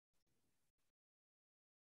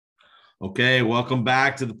Okay, welcome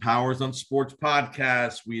back to the Powers on Sports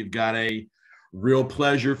podcast. We've got a real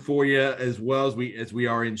pleasure for you as well as we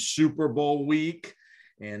are in Super Bowl week,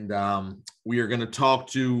 and we are going to talk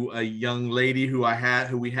to a young lady who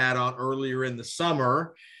we had on earlier in the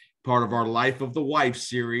summer, part of our Life of the Wife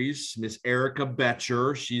series, Miss Erica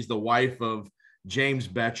Bettcher. She's the wife of James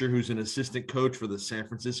Bettcher, who's an assistant coach for the San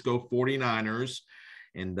Francisco 49ers.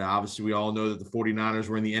 And obviously, we all know that the 49ers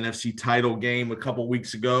were in the NFC Title game a couple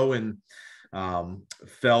weeks ago and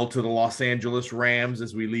fell to the Los Angeles Rams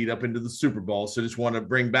as we lead up into the Super Bowl. So just want to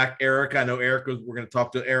bring back Erica. I know we're going to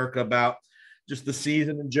talk to Erica about just the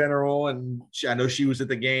season in general. And I know she was at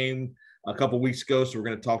the game a couple weeks ago, so we're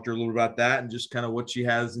going to talk to her a little bit about that and just kind of what she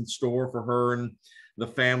has in store for her and the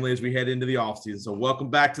family as we head into the offseason. So welcome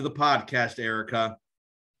back to the podcast, Erica.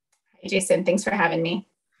 Hi, Jason. Thanks for having me.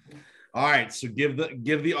 All right, so give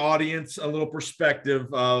the audience a little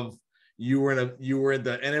perspective of you were in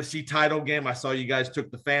the NFC Title game. I saw you guys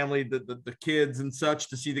took the family, the kids and such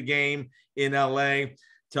to see the game in LA.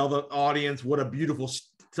 Tell the audience tell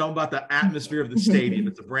them about the atmosphere of the stadium.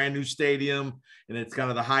 It's a brand new stadium and it's kind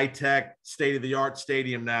of the high-tech, state-of-the-art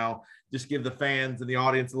stadium now. Just give the fans and the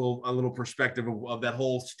audience a little perspective of that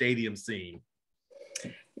whole stadium scene.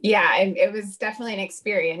 Yeah, it was definitely an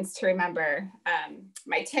experience to remember.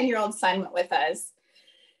 My 10-year-old son went with us.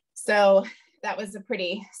 So that was a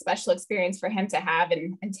pretty special experience for him to have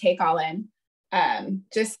and take all in.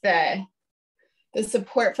 Just the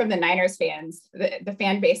support from the Niners fans, the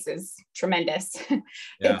fan base is tremendous.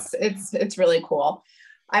 Yeah. It's really cool.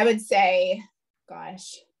 I would say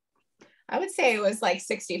it was like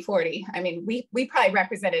 60-40. I mean, we probably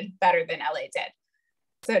represented better than LA did.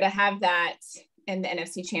 So to have that in the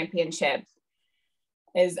NFC Championship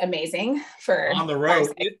is amazing for on the road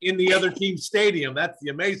in the other team's stadium. That's the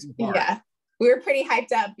amazing part. Yeah, we were pretty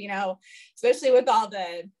hyped up, especially with all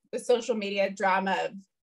the social media drama of,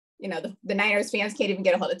 the Niners fans can't even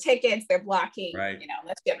get a hold of tickets. They're blocking, right.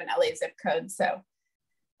 Unless you have an LA zip code. So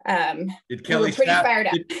did Kelly we were pretty fired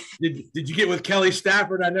up. Did you get with Kelly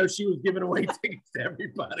Stafford? I know she was giving away tickets to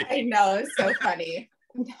everybody. I know, it's so funny.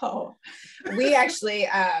 No, we actually,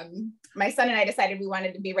 my son and I decided we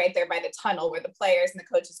wanted to be right there by the tunnel where the players and the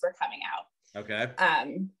coaches were coming out. Okay.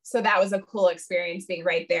 So that was a cool experience being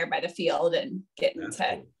right there by the field and getting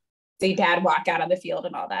to see Dad walk out on the field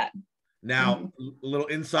and all that. Now, a little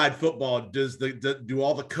inside football. Do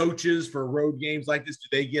all the coaches for road games like this, do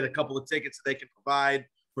they get a couple of tickets that they can provide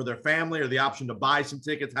for their family or the option to buy some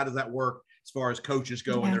tickets? How does that work as far as coaches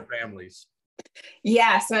go and their families?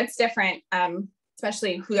 Yeah, so it's different.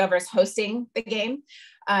 Especially whoever's hosting the game.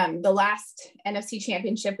 The last NFC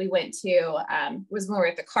Championship we went to was when we were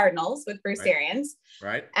at the Cardinals with Bruce Arians.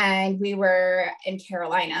 Right. And we were in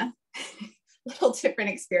Carolina. Little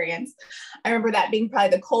different experience. I remember that being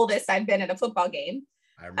probably the coldest I've been at a football game.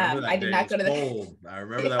 I remember that I did not go to cold. I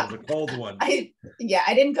remember that was a cold one. I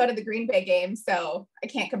didn't go to the Green Bay game, so I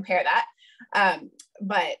can't compare that.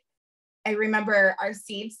 But I remember our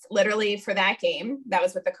seats literally for that game, that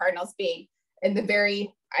was with the Cardinals, being in the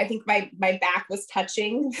I think my back was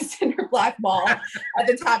touching the center block wall at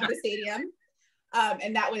the top of the stadium.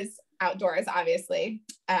 And that was outdoors, obviously.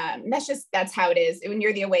 That's how it is. When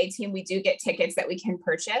you're the away team, we do get tickets that we can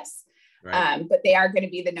purchase, but they are going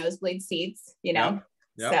to be the nosebleed seats, Yep.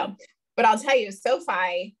 So, but I'll tell you,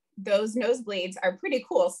 SoFi, those nosebleeds are pretty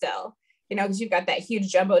cool still, because you've got that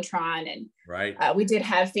huge Jumbotron and we did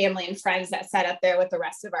have family and friends that sat up there with the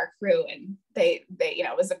rest of our crew, and they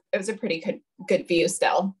it was a pretty good view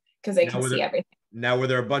still because they can see everything. Now, were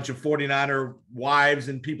there a bunch of 49er wives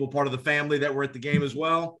and people part of the family that were at the game as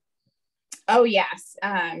well? Oh, yes.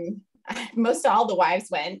 Most all the wives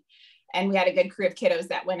went, and we had a good crew of kiddos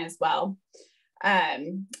that went as well.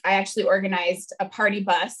 I actually organized a party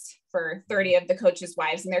bus for 30 of the coaches'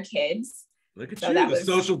 wives and their kids. Look at you, the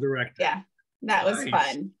social director. Yeah, that was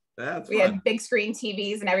fun. We fun. had big screen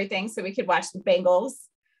TVs and everything, so we could watch the Bengals,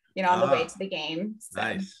 on the way to the game. So,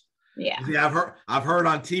 nice. Yeah. See, I've heard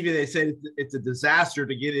on TV they say it's a disaster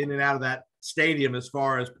to get in and out of that stadium as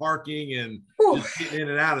far as parking and just getting in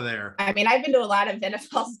and out of there. I mean, I've been to a lot of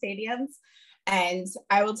NFL stadiums, and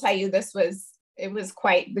I will tell you, it was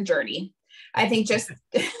quite the journey. I think just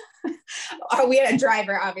we had a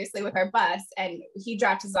driver obviously with our bus, and he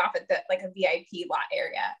dropped us off at a VIP lot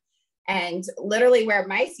area. And literally where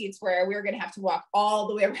my seats were, we were going to have to walk all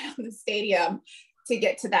the way around the stadium to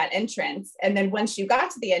get to that entrance. And then once you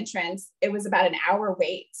got to the entrance, it was about an hour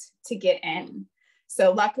wait to get in.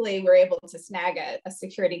 So luckily we were able to snag a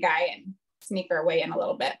security guy and sneak our way in a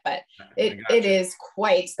little bit, but it is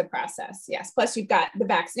quite the process. Yes. Plus you've got the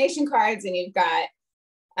vaccination cards and you've got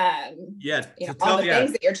Yeah. all the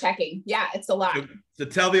things that you're checking. Yeah, it's a lot. To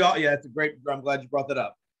tell it's a great, I'm glad you brought that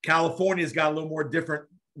up. California's got a little more different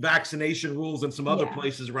vaccination rules than some other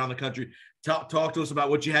places around the country. Talk to us about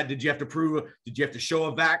what you had. Did you have to show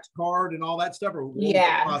a vax card and all that stuff, or what was the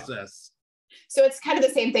process? So it's kind of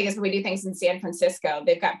the same thing as when we do things in San Francisco.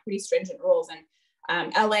 They've got pretty stringent rules,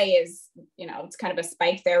 and LA is, it's kind of a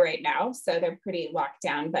spike there right now. So they're pretty locked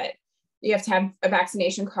down, but you have to have a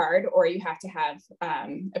vaccination card, or you have to have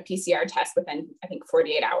a PCR test within, I think,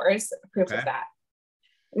 48 hours, proof of that.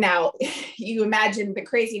 Now, you imagine the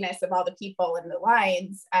craziness of all the people in the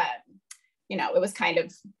lines. It was kind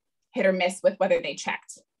of hit or miss with whether they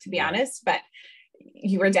checked, to be honest, but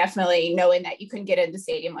you were definitely knowing that you couldn't get in the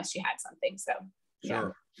stadium unless you had something.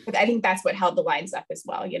 So, but I think that's what held the lines up as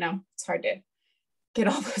well. It's hard to get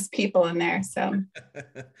all those people in there. So,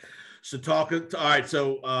 all right.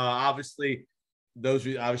 So obviously,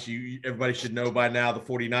 everybody should know by now, the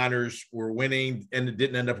 49ers were winning and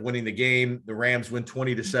didn't end up winning the game. The Rams win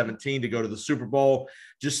 20-17 to go to the Super Bowl.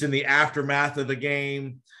 Just in the aftermath of the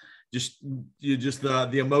game, just the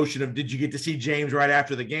emotion of, did you get to see James right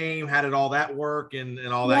after the game? How did all that work and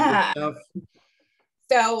all that good stuff?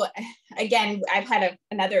 So again, I've had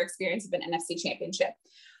another experience of an NFC championship.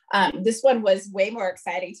 This one was way more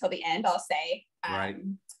exciting till the end, I'll say. Right.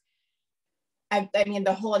 I mean,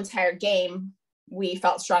 the whole entire game, we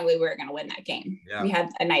felt strongly we were going to win that game. Yeah. We had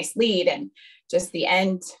a nice lead, and just the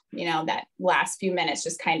end, that last few minutes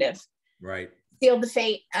just kind of sealed the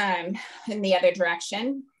fate in the other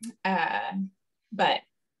direction. But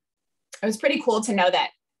it was pretty cool to know that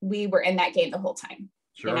we were in that game the whole time.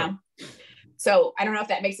 Sure. So I don't know if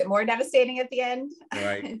that makes it more devastating at the end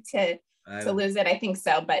to lose it. I think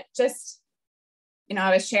so, but just,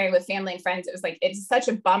 I was sharing with family and friends. It was like, it's such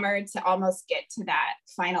a bummer to almost get to that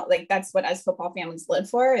final, like that's what us football families live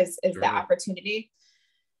for is the opportunity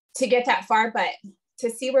to get that far. But to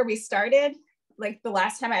see where we started, like the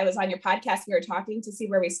last time I was on your podcast, we were talking to see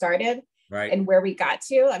where we started and where we got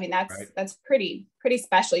to. I mean, that's pretty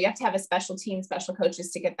special. You have to have a special team, special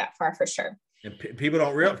coaches to get that far for sure. And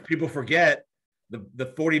people forget the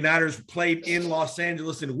 49ers played in Los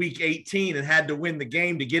Angeles in week 18 and had to win the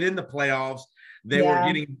game to get in the playoffs.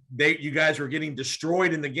 You guys were getting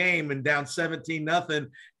destroyed in the game and down 17-0,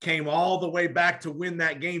 came all the way back to win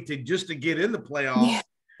that game to get in the playoffs.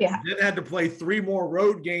 Then had to play 3 more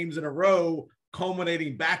road games in a row,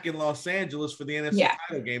 culminating back in Los Angeles for the NFC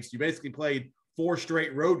title game. So you basically played 4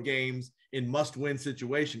 straight road games in must-win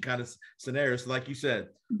situation kind of scenarios. So like you said,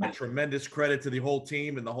 a tremendous credit to the whole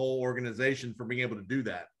team and the whole organization for being able to do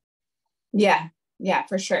that. Yeah,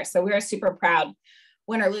 for sure. So we were super proud,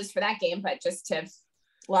 win or lose for that game, but just to have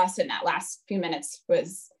lost in that last few minutes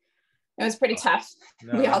was pretty tough.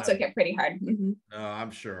 We all took it pretty hard. Mm-hmm. No,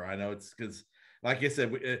 I'm sure. I know it's because, like I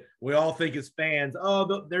said, we all think as fans,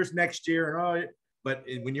 there's next year, and but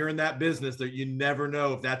when you're in that business, that you never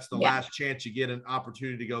know if that's the last chance you get an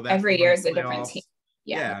opportunity to go. That every year is a different team.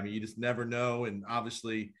 Yeah, I mean, you just never know, and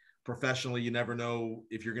obviously professionally, you never know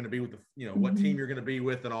if you're going to be with what team you're going to be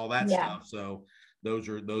with and all that stuff. So those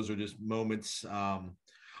are just moments. All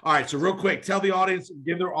right, so real quick, give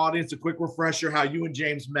their audience a quick refresher how you and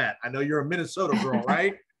James met. I know you're a Minnesota girl,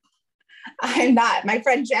 right? I'm not. My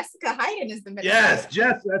friend Jessica Hayden is the Minnesota. Yes,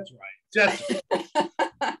 Jess, that's right. Jessica.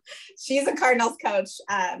 She's a Cardinals coach.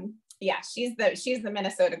 She's the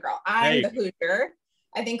Minnesota girl. I'm the Hoosier.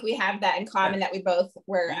 I think we have that in common that we both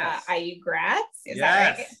were IU grads. Is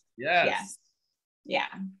that right? Yes. Yeah.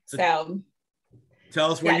 So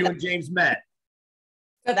tell us where you and James met.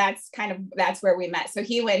 So that's where we met. So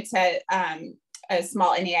he went to a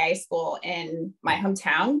small NAIA school in my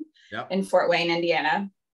hometown in Fort Wayne,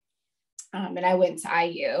 Indiana. And I went to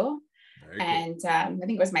IU. And I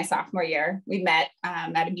think it was my sophomore year. We met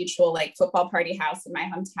at a mutual football party house in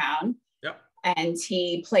my hometown. Yep. And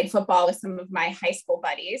he played football with some of my high school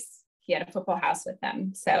buddies. He had a football house with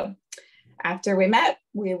them. So after we met,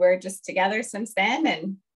 we were just together since then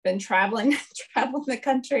and been traveling the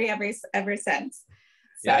country ever since.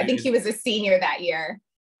 So I think he was a senior that year.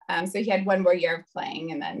 So he had one more year of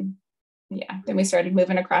playing, and then we started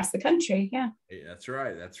moving across the country. Yeah, that's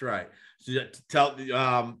right. So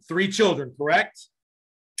tell 3 children, correct?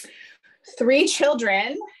 3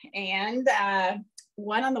 children and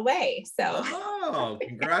 1 on the way. So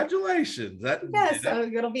congratulations. So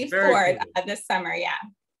it'll be 4 cool. This summer. Yeah.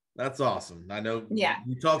 That's awesome. I know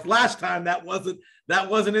you talked last time that wasn't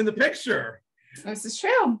in the picture. This is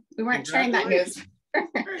true. We weren't sharing that news.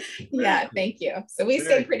 Thank you. So we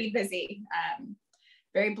stayed pretty busy.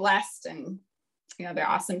 Very blessed, and they're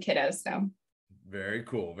awesome kiddos. So very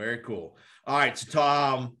cool. All right, so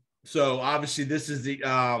Tom, So obviously this is the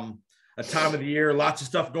a time of the year, lots of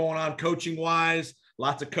stuff going on coaching wise,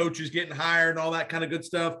 lots of coaches getting hired and all that kind of good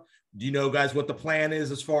stuff. Do you know, guys, what the plan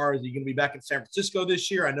is as far as you're going to be back in San Francisco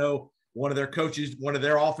this year? I know one of their coaches, one of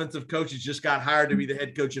their offensive coaches just got hired to be the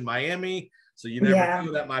head coach in Miami. So you never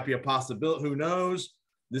know, that might be a possibility. Who knows?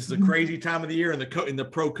 This is a crazy time of the year in the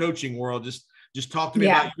pro coaching world. Just talk to me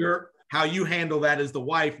about how you handle that as the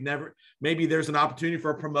wife. Maybe there's an opportunity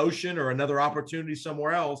for a promotion or another opportunity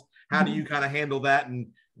somewhere else. How do you kind of handle that and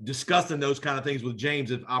discussing those kind of things with James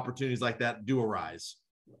if opportunities like that do arise?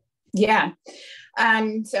 Yeah.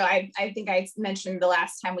 So I think I mentioned the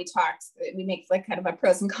last time we talked, we make like kind of a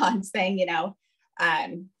pros and cons thing,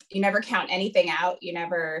 you never count anything out. You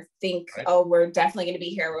never think, oh, we're definitely going to be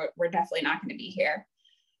here. We're definitely not going to be here.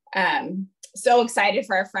 So excited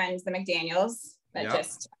for our friends, the McDaniels, that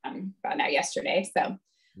just found out yesterday. So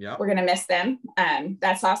we're going to miss them.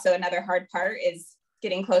 That's also another hard part, is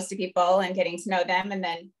getting close to people and getting to know them. And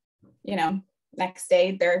then, next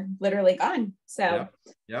day they're literally gone. So,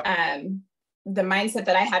 the mindset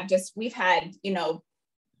that I have, we've had,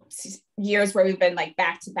 years where we've been like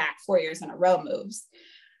back to back 4 years in a row moves.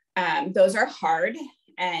 Those are hard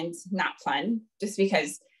and not fun, just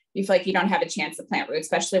because you feel like you don't have a chance to plant roots,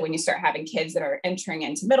 especially when you start having kids that are entering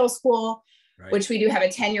into middle school, which we do have a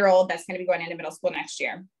 10-year-old that's going to be going into middle school next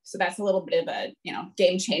year. So that's a little bit of a,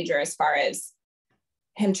 game changer as far as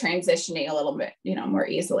him transitioning a little bit, more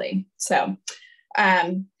easily. So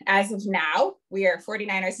as of now, we are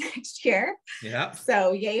 49ers next year. Yeah.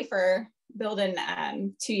 So yay for building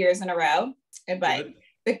 2 years in a row. But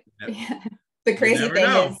the crazy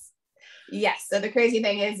thing is, so the crazy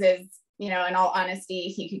thing is, in all honesty,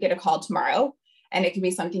 he could get a call tomorrow and it could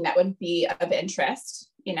be something that would be of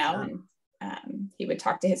interest, and he would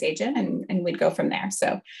talk to his agent and we'd go from there.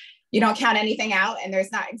 So you don't count anything out, and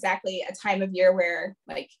there's not exactly a time of year where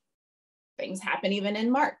like things happen even in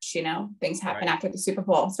March, things happen after the Super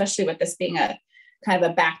Bowl, especially with this being a kind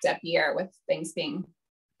of a backed up year with things being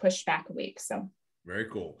pushed back a week. So very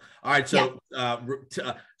cool. All right. So,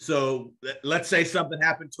 so let's say something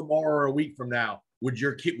happened tomorrow or a week from now. Would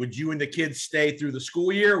you and the kids stay through the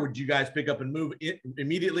school year? Would you guys pick up and move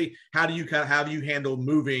immediately? How do you handle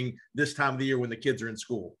moving this time of the year when the kids are in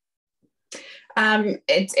school?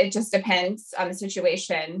 It just depends on the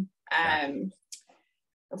situation.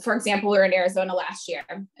 For example, we were in Arizona last year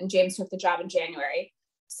and James took the job in January.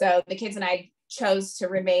 So the kids and I chose to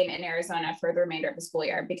remain in Arizona for the remainder of the school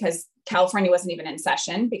year because California wasn't even in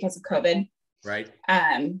session because of COVID. Right.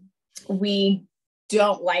 We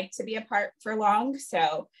don't like to be apart for long.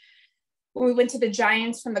 So when we went to the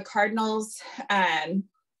Giants from the Cardinals,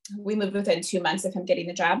 we moved within 2 months of him getting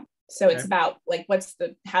the job. So it's about like, what's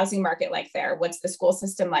the housing market like there? What's the school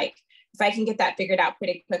system like? If I can get that figured out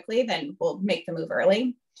pretty quickly, then we'll make the move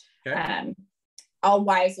early. Okay. All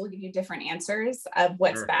wives will give you different answers of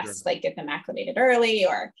what's best, like get them acclimated early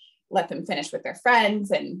or let them finish with their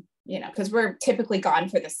friends. And, because we're typically gone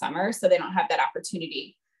for the summer, so they don't have that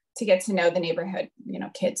opportunity to get to know the neighborhood,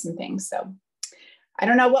 kids and things. So I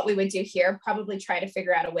don't know what we would do here. Probably try to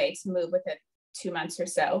figure out a way to move within 2 months or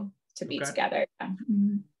so to be together.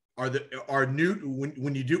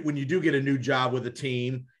 When you do get a new job with a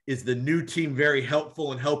team, is the new team very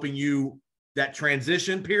helpful in helping you that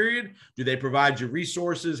transition period? Do they provide you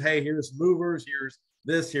resources? Hey, here's movers, here's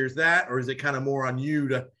this, here's that, or is it kind of more on you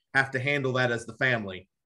to have to handle that as the family?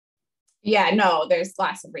 Yeah, no, there's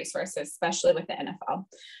lots of resources, especially with the NFL.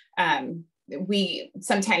 We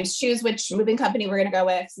sometimes choose which moving company we're going to go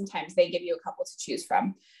with. Sometimes they give you a couple to choose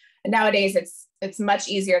from. And nowadays it's much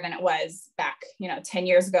easier than it was back, 10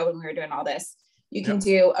 years ago when we were doing all this. You can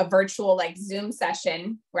do a virtual like Zoom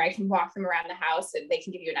session where I can walk them around the house and they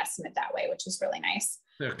can give you an estimate that way, which is really nice.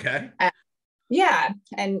 Okay. Yeah.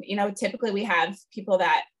 And, typically we have people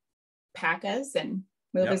that pack us and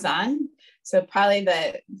move us on. So probably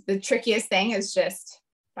the trickiest thing is just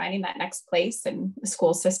finding that next place and the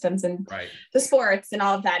school systems and the sports and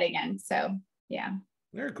all of that again. So, yeah.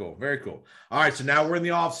 Very cool. Very cool. All right. So now we're in the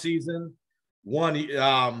off season.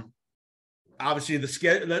 Obviously the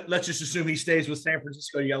schedule, let's just assume he stays with San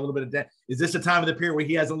Francisco. You got a little bit of is this a time of the period where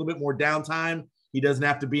he has a little bit more downtime? He doesn't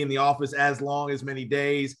have to be in the office as many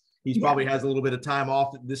days. He probably has a little bit of time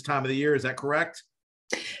off this time of the year. Is that correct?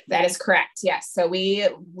 That is correct. Yes. So we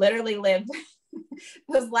literally live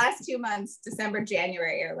those last 2 months, December,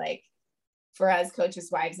 January, are like, for us coaches,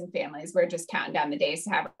 wives, and families, we're just counting down the days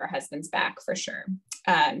to have our husbands back for sure.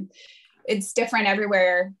 It's different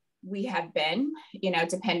everywhere we have been,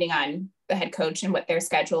 depending on the head coach and what their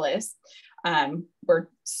schedule is. We're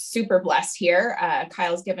super blessed here.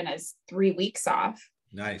 Kyle's given us 3 weeks off.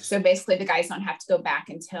 Nice. So basically the guys don't have to go back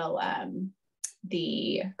until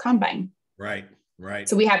the combine. Right.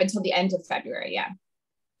 So we have until the end of February.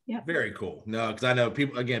 Yeah. Very cool. No, because I know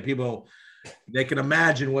people, they can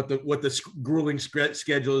imagine what the grueling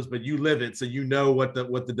schedule is, but you live it, so you know what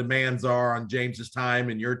the demands are on James's time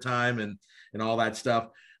and your time and all that stuff.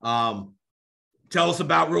 Tell us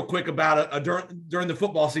real quick about during the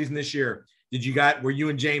football season this year. Were you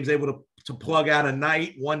and James able to plug out a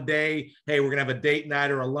night one day? Hey, we're gonna have a date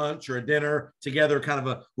night or a lunch or a dinner together, kind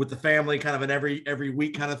of with the family, kind of an every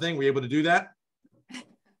week kind of thing. Were you able to do that?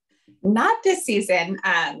 Not this season.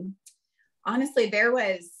 Honestly, there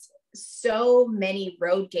was so many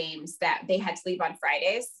road games that they had to leave on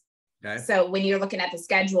Fridays. Okay. So when you're looking at the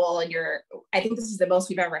schedule and I think this is the most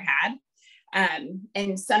we've ever had.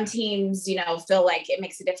 And some teams, feel like it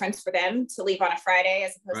makes a difference for them to leave on a Friday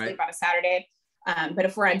as opposed to leave on a Saturday. But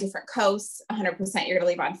if we're on different coasts, 100% you're going to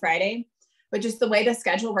leave on Friday. But just the way the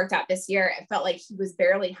schedule worked out this year, it felt like he was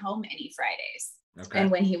barely home any Fridays. Okay. And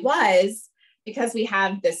when he was, because we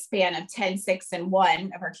have this span of 10, 6, and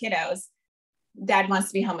 1 of our kiddos, Dad wants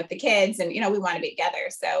to be home with the kids and, we want to be together.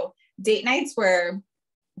 So date nights were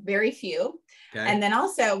very few. Okay. And then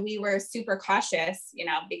also we were super cautious,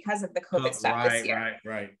 because of the COVID stuff this year.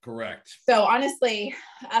 Right. Correct. So honestly,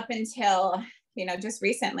 up until, just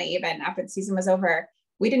recently, even after the season was over,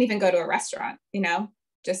 we didn't even go to a restaurant,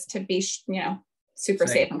 just to be, super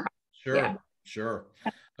safe and cautious. Sure. Yeah. Sure.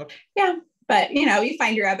 Okay. Yeah. But, you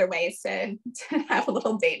find your other ways to have a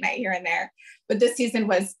little date night here and there. But this season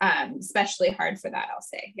was especially hard for that, I'll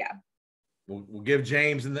say. Yeah. We'll give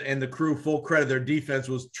James and the crew full credit. Their defense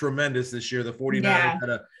was tremendous this year. The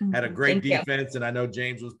 49ers had a great defense, and I know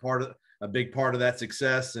James was a big part of that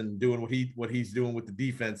success and doing what he's doing with the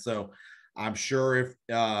defense. So I'm sure if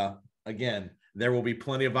again, there will be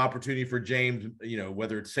plenty of opportunity for James,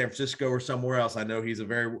 whether it's San Francisco or somewhere else. I know he's a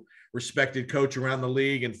very respected coach around the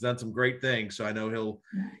league and has done some great things. So I know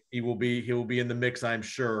he will be in the mix, I'm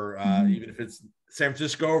sure, even if it's San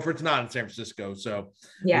Francisco or if it's not in San Francisco. So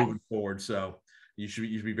moving forward. So you should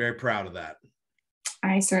be very proud of that.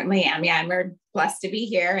 I certainly am. Yeah. And we're blessed to be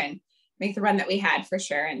here and make the run that we had for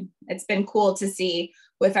sure. And it's been cool to see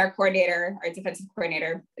with our defensive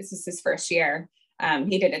coordinator, this is his first year.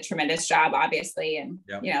 He did a tremendous job, obviously. And,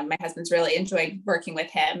 my husband's really enjoyed working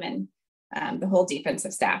with him and the whole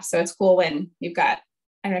defensive staff. So it's cool when you've got,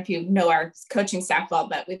 I don't know if you know our coaching staff well,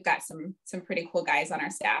 but we've got some pretty cool guys on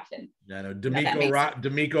our staff. And I know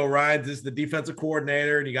D'Amico Ryans is the defensive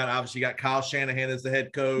coordinator, and you got Kyle Shanahan as the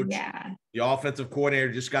head coach. Yeah. The offensive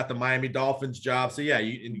coordinator just got the Miami Dolphins job. So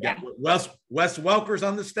you got Wes Welker's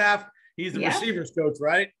on the staff. He's the receivers coach,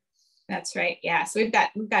 right? That's right. Yeah. So we've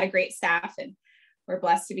got a great staff, and we're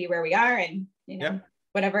blessed to be where we are. And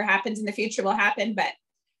whatever happens in the future will happen, but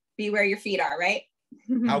be where your feet are, right?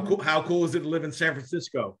 How cool is it to live in San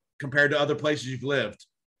Francisco compared to other places you've lived?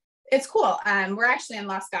 It's cool. We're actually in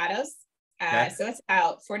Los Gatos. So it's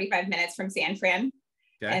about 45 minutes from San Fran.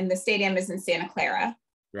 Okay. And the stadium is in Santa Clara.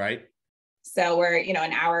 Right. So we're,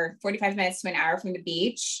 an hour, 45 minutes to an hour from the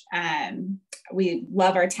beach. We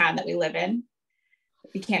love our town that we live in.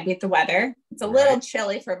 We can't beat the weather. It's a little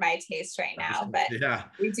chilly for my taste right now, but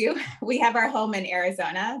we have our home in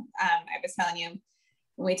Arizona. I was telling you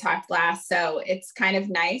when we talked last, so it's kind of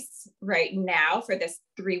nice right now for this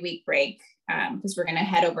 3-week break because we're going to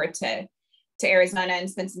head over to Arizona and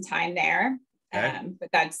spend some time there. Okay. But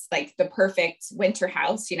that's like the perfect winter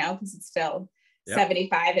house, because it's still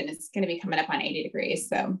 75 and it's going to be coming up on 80 degrees.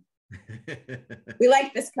 So we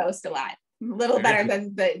like this coast a lot. A little better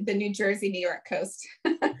than the New Jersey, New York coast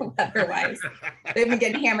weather-wise. They've been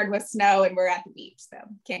getting hammered with snow and we're at the beach, so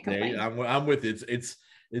can't complain. I'm with you.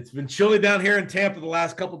 It's been chilly down here in Tampa the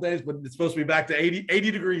last couple of days, but it's supposed to be back to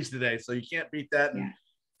 80 degrees today, so you can't beat that in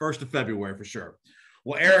 1st of February for sure.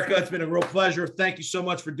 Well, Erica, it's been a real pleasure. Thank you so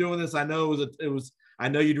much for doing this. I know I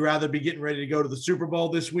know you'd rather be getting ready to go to the Super Bowl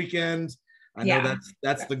this weekend. I know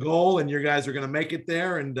that's the goal, and your guys are going to make it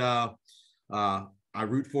there. And I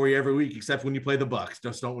root for you every week, except when you play the Bucks.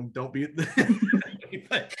 Just don't be.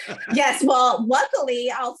 Yes, well, luckily,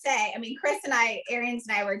 I'll say. I mean, Arians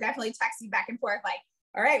and I were definitely texting back and forth, like,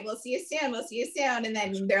 "All right, we'll see you soon. We'll see you soon." And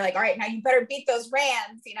then they're like, "All right, now you better beat those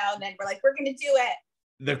Rams," And then we're like, "We're going to do it."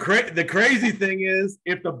 The crazy thing is,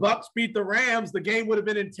 if the Bucks beat the Rams, the game would have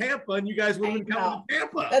been in Tampa, and you guys would have been coming to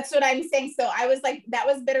Tampa. That's what I'm saying. So I was like, that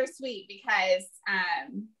was bittersweet because,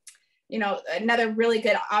 another really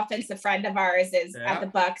good offensive friend of ours is at the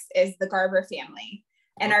Bucks is the Garber family,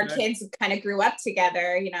 and our kids kind of grew up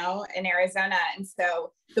together, in Arizona, and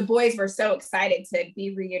so the boys were so excited to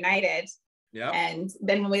be reunited. Yeah. And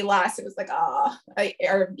then when we lost, it was like, oh,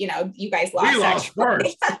 or, you know, you guys lost. We lost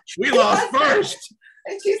first. We lost first.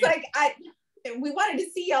 And she's like, we wanted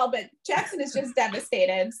to see y'all, but Jackson is just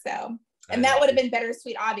devastated. So, and that would have been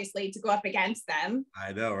bittersweet, obviously, to go up against them.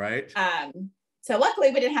 I know, right? So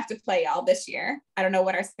luckily we didn't have to play y'all this year. I don't know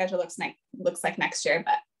what our schedule looks like next year,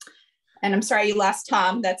 but, and I'm sorry you lost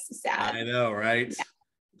Tom. That's sad. I know, right? Yeah.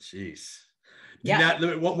 Jeez.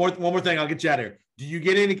 Yeah. One more thing, I'll get you out of here. Do you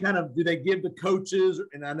get any kind of, do they give the coaches,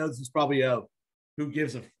 and I know this is probably who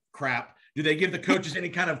gives a crap, do they give the coaches any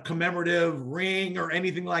kind of commemorative ring or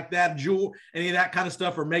anything like that, jewel, any of that kind of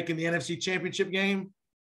stuff for making the NFC Championship game?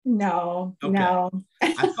 No, okay. No.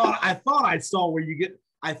 I thought I saw where you get,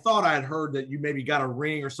 I thought I'd heard that you maybe got a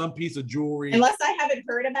ring or some piece of jewelry. Unless I haven't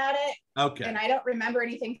heard about it. Okay. And I don't remember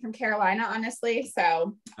anything from Carolina, honestly.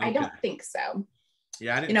 So okay. I don't think so.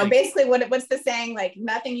 Yeah, I didn't. You know, basically, what's the saying? Like,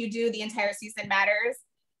 nothing you do the entire season matters.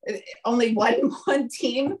 Only one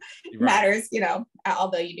team matters. You know,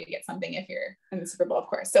 although you do get something if you're in the Super Bowl, of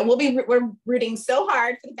course. So we're rooting so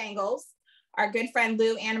hard for the Bengals. Our good friend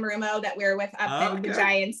Lou Anarumo that we're with up at the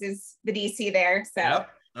Giants is the DC there. So yep.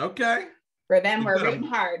 Okay. For them, we're rooting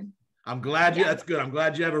hard. I'm glad you. That's good. I'm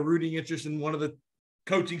glad you have a rooting interest in one of the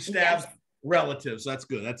coaching staff's relatives. That's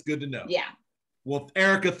good. That's good to know. Yeah. Well,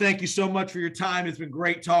 Erica, thank you so much for your time. It's been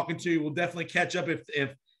great talking to you. We'll definitely catch up if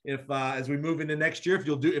as we move into next year, if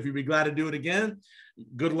you'll be glad to do it again.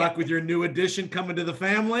 Good luck with your new addition coming to the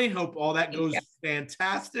family. Hope all that goes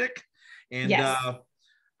fantastic. And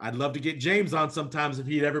I'd love to get James on sometimes if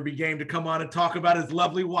he'd ever be game to come on and talk about his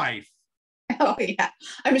lovely wife. Oh yeah,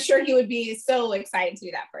 I'm sure he would be so excited to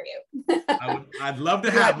do that for you. I'd love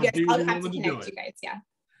to have him. Yes, I'll have to connect you guys. Yeah.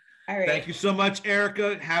 All right. Thank you so much,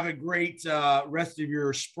 Erica. Have a great rest of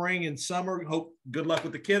your spring and summer. Good luck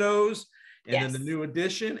with the kiddos and then the new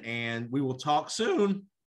addition. And we will talk soon.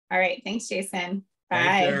 All right. Thanks, Jason. Bye.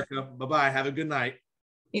 Thanks, Erica. Bye-bye. Have a good night.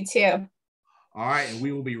 You too. All right. And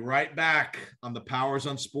we will be right back on the Powers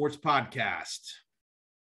on Sports podcast.